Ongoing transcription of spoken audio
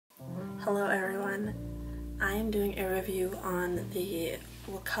Hello everyone, I am doing a review on the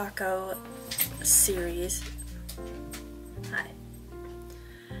Wacaco series. Hi.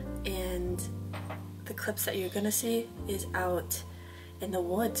 And the clips that you're gonna see is out in the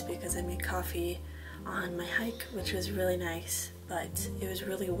woods because I made coffee on my hike, which was really nice, but it was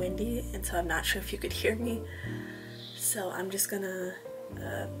really windy and so I'm not sure if you could hear me. So I'm just gonna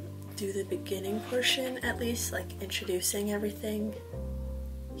do the beginning portion at least, like introducing everything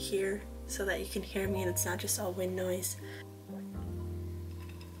here so that you can hear me and it's not just all wind noise.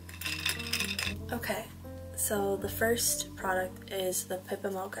 Okay, so the first product is the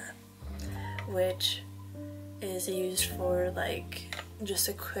Pipamoka, which is used for like just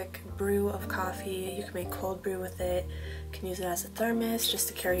a quick brew of coffee. You can make cold brew with it. You can use it as a thermos just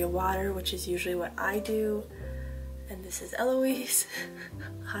to carry your water, which is usually what I do. And this is Louise.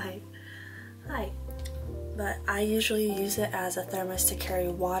 Hi. Hi. But I usually use it as a thermos to carry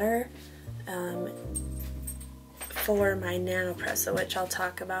water for my Nanopresso, which I'll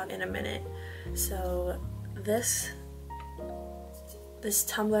talk about in a minute. So this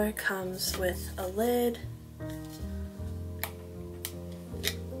tumbler comes with a lid,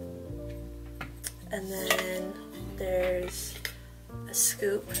 and then there's a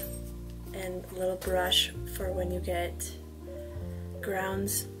scoop and a little brush for when you get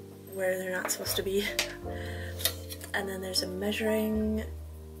grounds where they're not supposed to be. And then there's a measuring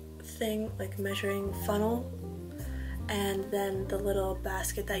thing, like measuring funnel, and then the little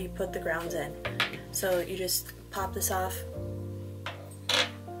basket that you put the grounds in. So you just pop this off,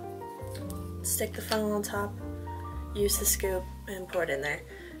 stick the funnel on top, use the scoop, and pour it in there.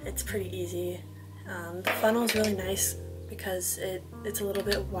 It's pretty easy. The funnel is really nice because it's a little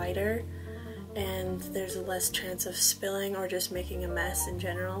bit wider and there's a less chance of spilling or just making a mess in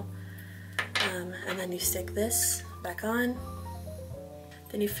general. And then you stick this back on.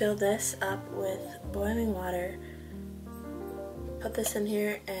 Then you fill this up with boiling water. Put this in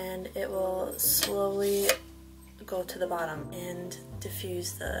here and it will slowly go to the bottom and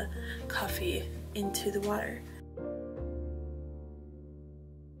diffuse the coffee into the water.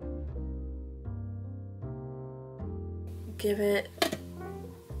 Give it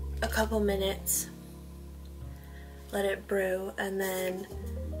a couple minutes, let it brew, and then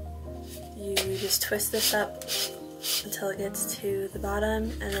you just twist this up until it gets to the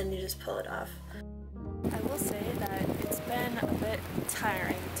bottom, and then you just pull it off. I will say that it's been a bit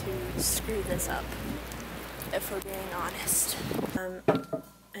tiring to screw this up, if we're being honest.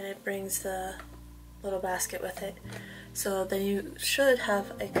 And it brings the little basket with it. So then you should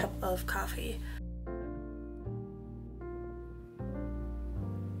have a cup of coffee.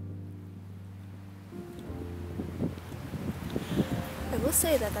 I will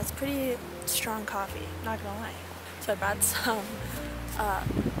say that that's pretty strong coffee, not gonna lie. So I brought some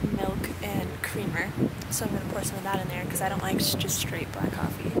milk and creamer, so I'm gonna pour some of that in there because I don't like just straight black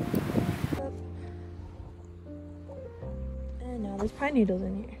coffee. And now there's pine needles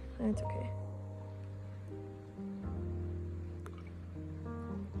in here. That's okay.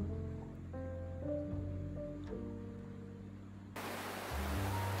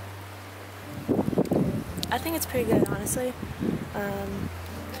 I think it's pretty good, honestly.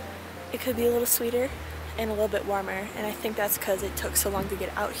 It could be a little sweeter and a little bit warmer, and I think that's because it took so long to get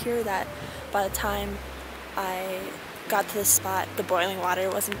out here that by the time I got to this spot, the boiling water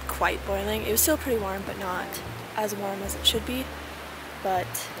wasn't quite boiling. It was still pretty warm, but not as warm as it should be. But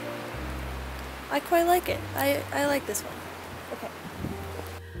I quite like it. I like this one. Okay.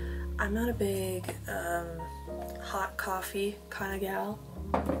 I'm not a big hot coffee kind of gal,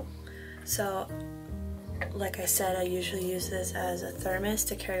 so like I said, I usually use this as a thermos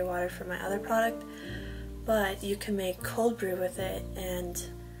to carry water for my other product, but you can make cold brew with it, and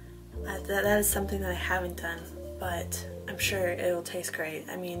that is something that I haven't done, but I'm sure it'll taste great.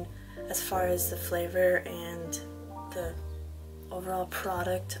 I mean, as far as the flavor and the overall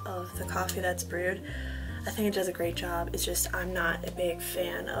product of the coffee that's brewed, I think it does a great job. It's just I'm not a big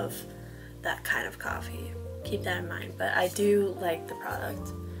fan of that kind of coffee. Keep that in mind, but I do like the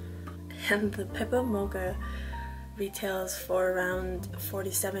product. And the Pipamoka retails for around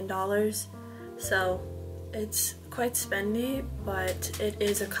 $47, so it's quite spendy, but it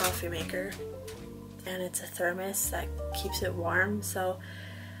is a coffee maker and it's a thermos that keeps it warm, so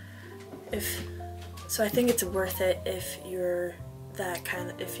I think it's worth it if you're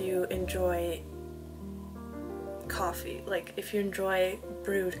if you enjoy coffee, like if you enjoy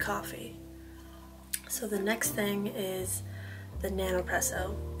brewed coffee. So the next thing is the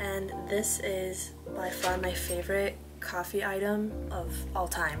Nanopresso, and this is by far my favorite coffee item of all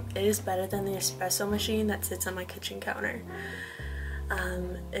time. It is better than the espresso machine that sits on my kitchen counter.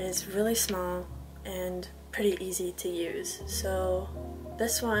 It is really small and pretty easy to use. So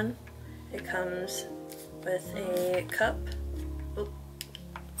this one, it comes with a cup.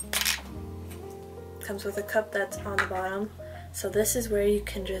 Comes with a cup that's on the bottom. So this is where you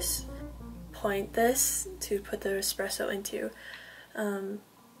can just point this to put the espresso into.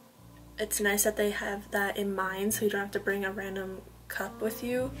 It's nice that they have that in mind, so you don't have to bring a random cup with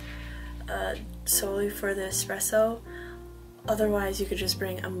you solely for the espresso. Otherwise you could just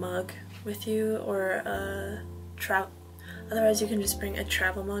bring a mug with you, or otherwise you can just bring a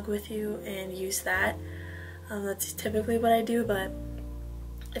travel mug with you and use that. That's typically what I do, but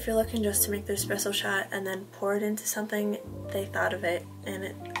if you're looking just to make the espresso shot and then pour it into something, they thought of it and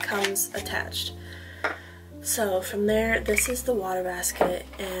it comes attached. So from there, this is the water basket,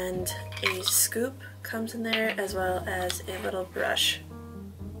 and a scoop comes in there as well as a little brush.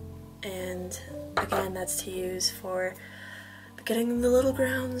 And again, that's to use for getting the little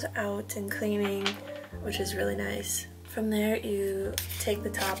grounds out and cleaning, which is really nice. From there, you take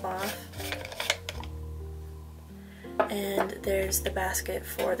the top off, and there's the basket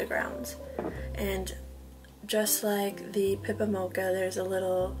for the grounds. And just like the Pipamoka, there's a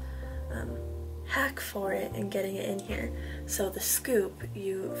little hack for it and getting it in here. So the scoop,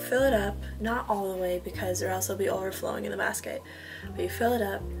 you fill it up, not all the way because there else will be overflowing in the basket, but you fill it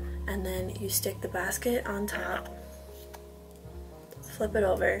up and then you stick the basket on top, flip it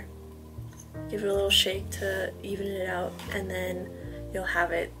over, give it a little shake to even it out, and then you'll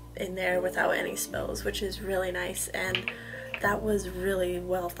have it in there without any spills, which is really nice. And that was really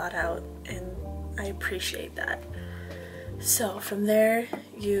well thought out, and I appreciate that. So from there,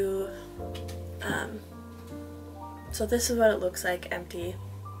 you so this is what it looks like empty.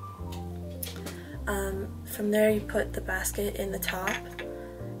 From there, you put the basket in the top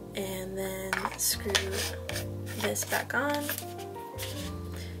and then screw this back on.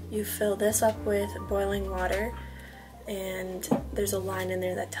 You fill this up with boiling water, and there's a line in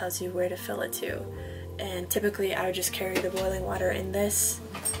there that tells you where to fill it to. And typically I would just carry the boiling water in this,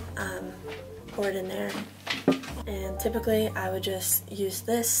 pour it in there, and typically I would just use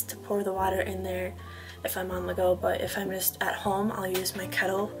this to pour the water in there if I'm on the go, but if I'm just at home, I'll use my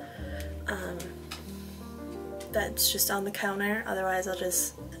kettle that's just on the counter. Otherwise I'll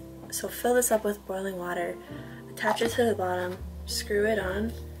just, so fill this up with boiling water, attach it to the bottom, screw it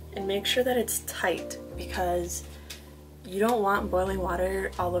on, and make sure that it's tight because you don't want boiling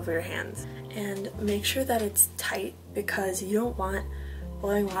water all over your hands. And make sure that it's tight because you don't want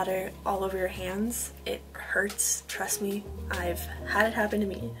boiling water all over your hands. It hurts, trust me. I've had it happen to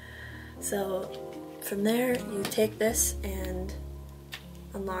me. So from there, you take this and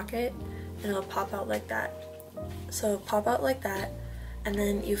unlock it, and it'll pop out like that. So pop out like that, and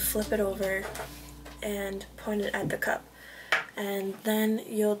then you flip it over and point it at the cup. And then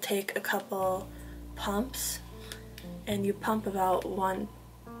you'll take a couple pumps, and you pump about one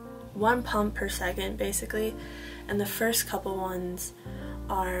pump per second basically, and the first couple ones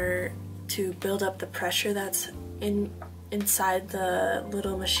are to build up the pressure that's inside the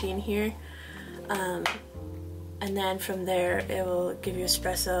little machine here, and then from there it will give you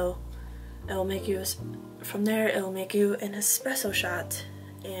espresso. From there it will make you an espresso shot,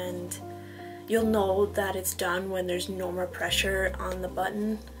 and you'll know that it's done when there's no more pressure on the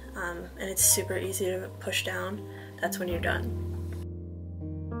button, and it's super easy to push down. That's when you're done.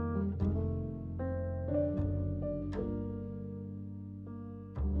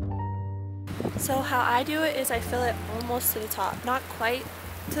 So how I do it is I fill it almost to the top. Not quite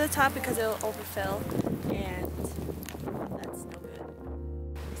to the top because it'll overfill, and that's no good.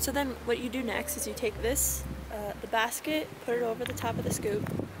 So then what you do next is you take this, the basket, put it over the top of the scoop,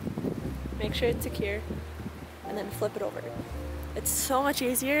 make sure it's secure, and then flip it over. It's so much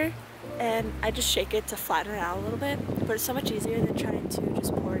easier, and I just shake it to flatten it out a little bit, but it's so much easier than trying to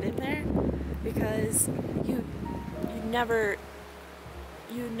just pour it in there, because you never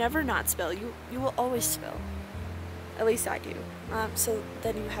not spill. You will always spill. At least I do. So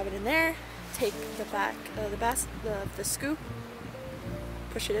then you have it in there, take the back the scoop,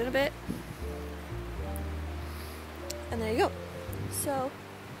 push it in a bit, and there you go. So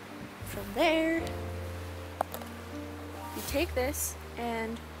from there, you take this,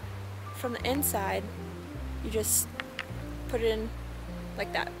 and from the inside, you just put it in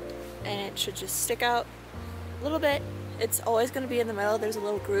like that, and it should just stick out a little bit. It's always going to be in the middle. There's a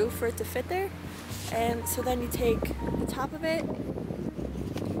little groove for it to fit there, and so then you take the top of it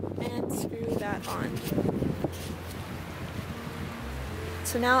and screw that on.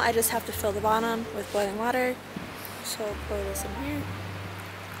 So now I just have to fill the bottom with boiling water, so I'll pour this in here.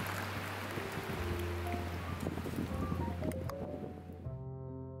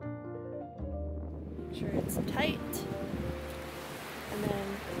 Make sure it's tight, and then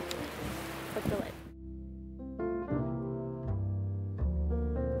flip the lid.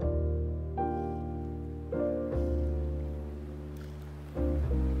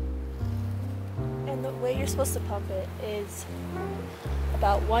 And the way you're supposed to pump it is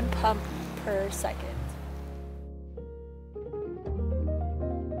about 1 pump per second.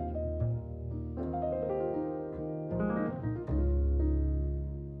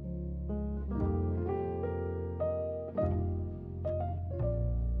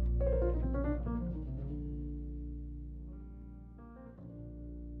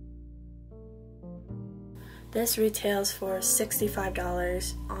 This retails for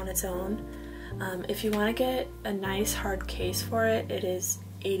 $65 on its own. If you want to get a nice hard case for it, it is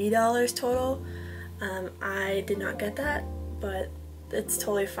 $80 total. I did not get that, but it's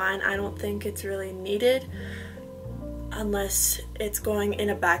totally fine. I don't think it's really needed unless it's going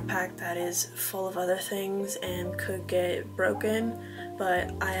in a backpack that is full of other things and could get broken,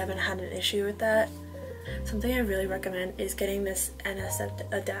 but I haven't had an issue with that. Something I really recommend is getting this NS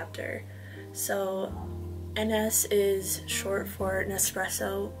adapter. So NS is short for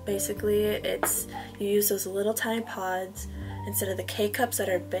Nespresso. Basically, you use those little tiny pods instead of the K-cups that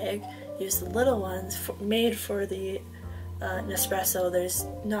are big. Use the little ones made for the Nespresso. There's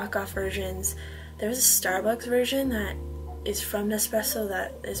knockoff versions. There's a Starbucks version that is from Nespresso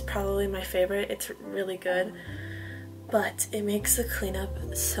that is probably my favorite. It's really good, but it makes the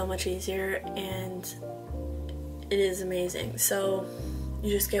cleanup so much easier and it is amazing. So you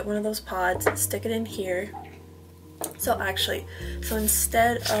just get one of those pods, stick it in here. So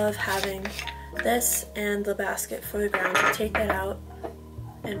instead of having this and the basket for the ground, you take that out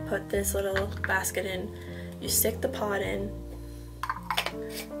and put this little basket in. You stick the pod in,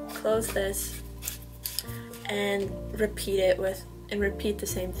 close this, and repeat the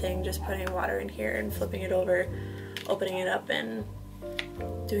same thing, just putting water in here and flipping it over, opening it up and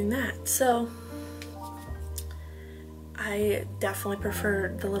doing that. So I definitely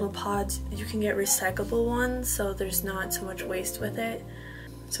prefer the little pods. You can get recyclable ones, so there's not so much waste with it.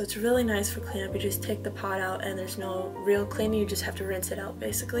 So it's really nice for cleanup. You just take the pod out and there's no real cleaning, you just have to rinse it out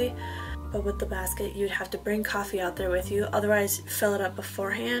basically. But with the basket, you'd have to bring coffee out there with you, otherwise fill it up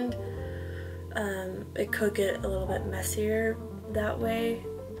beforehand. It could get a little bit messier that way.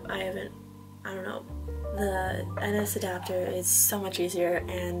 I don't know. The NS adapter is so much easier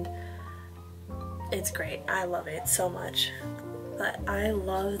and it's great. I love it so much. But I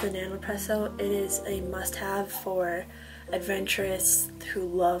love the Nanopresso. It is a must-have for adventurous who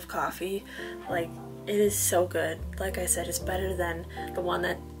love coffee. Like, it is so good. Like I said, it's better than the one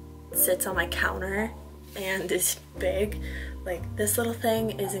that sits on my counter and is big. Like, this little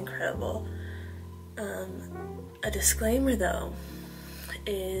thing is incredible. A disclaimer though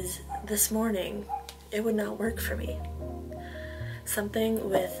is this morning it would not work for me. Something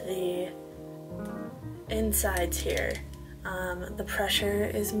with the insides here, the pressure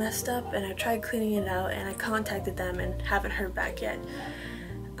is messed up, and I tried cleaning it out and I contacted them and haven't heard back yet.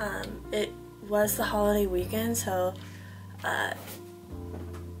 It was the holiday weekend, so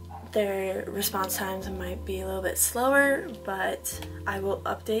their response times might be a little bit slower, but I will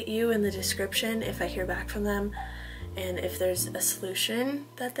update you in the description if I hear back from them and if there's a solution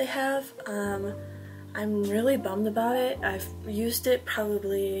that they have. I'm really bummed about it. I've used it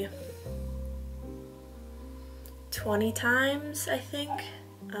probably 20 times, I think,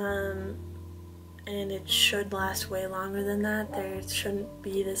 and it should last way longer than that. There shouldn't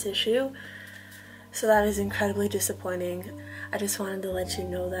be this issue, so that is incredibly disappointing. I just wanted to let you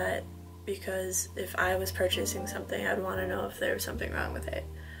know that, because if I was purchasing something, I'd want to know if there was something wrong with it.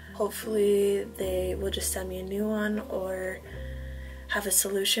 Hopefully they will just send me a new one or have a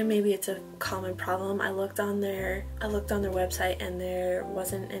solution. Maybe it's a common problem. I looked on their website and there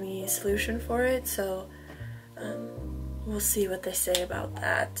wasn't any solution for it, so we'll see what they say about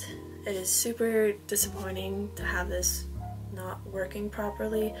that. It is super disappointing to have this not working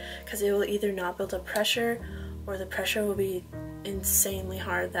properly, because it will either not build up pressure or the pressure will be insanely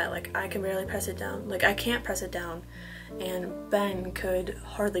hard that, like, I can barely press it down. Like, I can't press it down and Ben could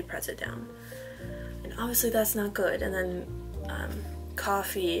hardly press it down, and obviously that's not good. And then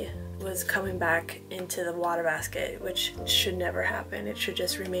coffee was coming back into the water basket, which should never happen. It should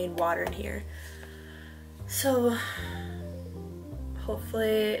just remain water in here. So hopefully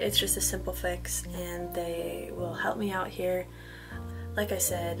it's just a simple fix and they will help me out here. Like I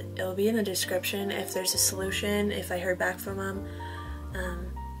said, it'll be in the description if there's a solution, if I heard back from them.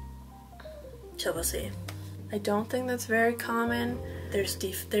 So we'll see. I don't think that's very common. There's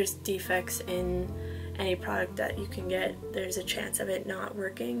defects in any product that you can get. There's a chance of it not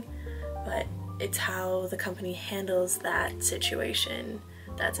working, but it's how the company handles that situation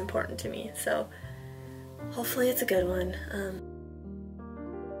that's important to me. So hopefully it's a good one.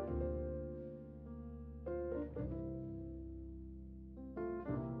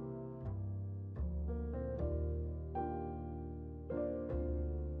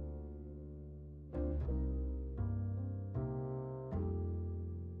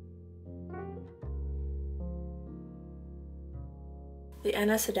 The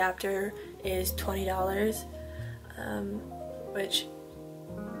NS adapter is $20, which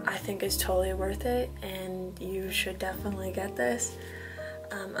I think is totally worth it, and you should definitely get this,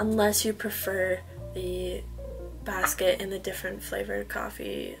 unless you prefer the basket and the different flavored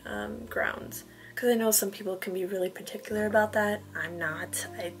coffee grounds, because I know some people can be really particular about that. I'm not.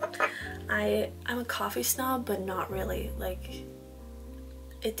 I'm a coffee snob, but not really. Like,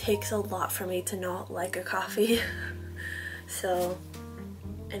 it takes a lot for me to not like a coffee. So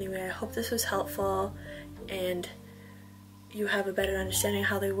anyway, I hope this was helpful and you have a better understanding of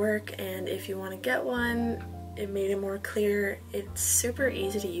how they work, and if you want to get one, it made it more clear. It's super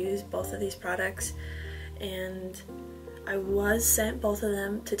easy to use, both of these products, and I was sent both of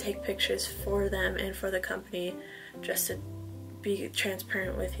them to take pictures for them and for the company, just to be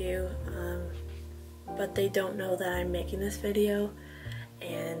transparent with you, but they don't know that I'm making this video,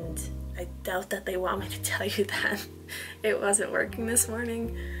 and I doubt that they want me to tell you that it wasn't working this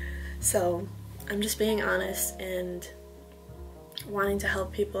morning. So I'm just being honest and wanting to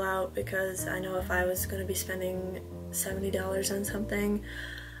help people out, because I know if I was going to be spending $70 on something,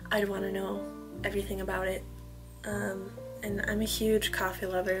 I'd want to know everything about it. And I'm a huge coffee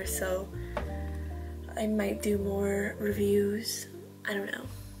lover, so I might do more reviews. I don't know.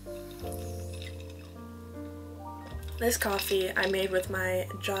 This coffee I made with my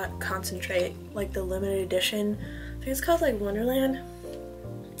Jot concentrate, like the limited edition. I think it's called like Wonderland.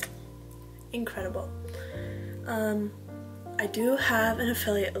 Incredible. I do have an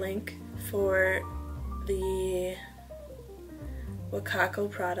affiliate link for the Wacaco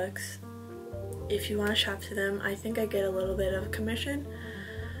products. If you want to shop through them, I think I get a little bit of commission,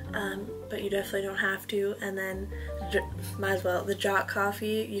 but you definitely don't have to. And then, might as well, the Jot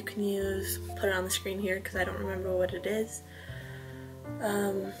coffee you can use, put it on the screen here because I don't remember what it is.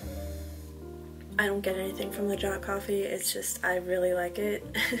 I don't get anything from the Jot coffee, it's just I really like it,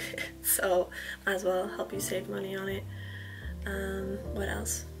 so might as well help you save money on it. What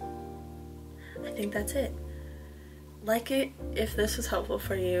else? I think that's it. Like it if this was helpful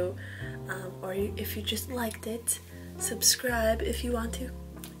for you, or if you just liked it. Subscribe if you want to,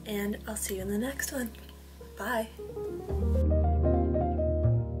 and I'll see you in the next one. Bye.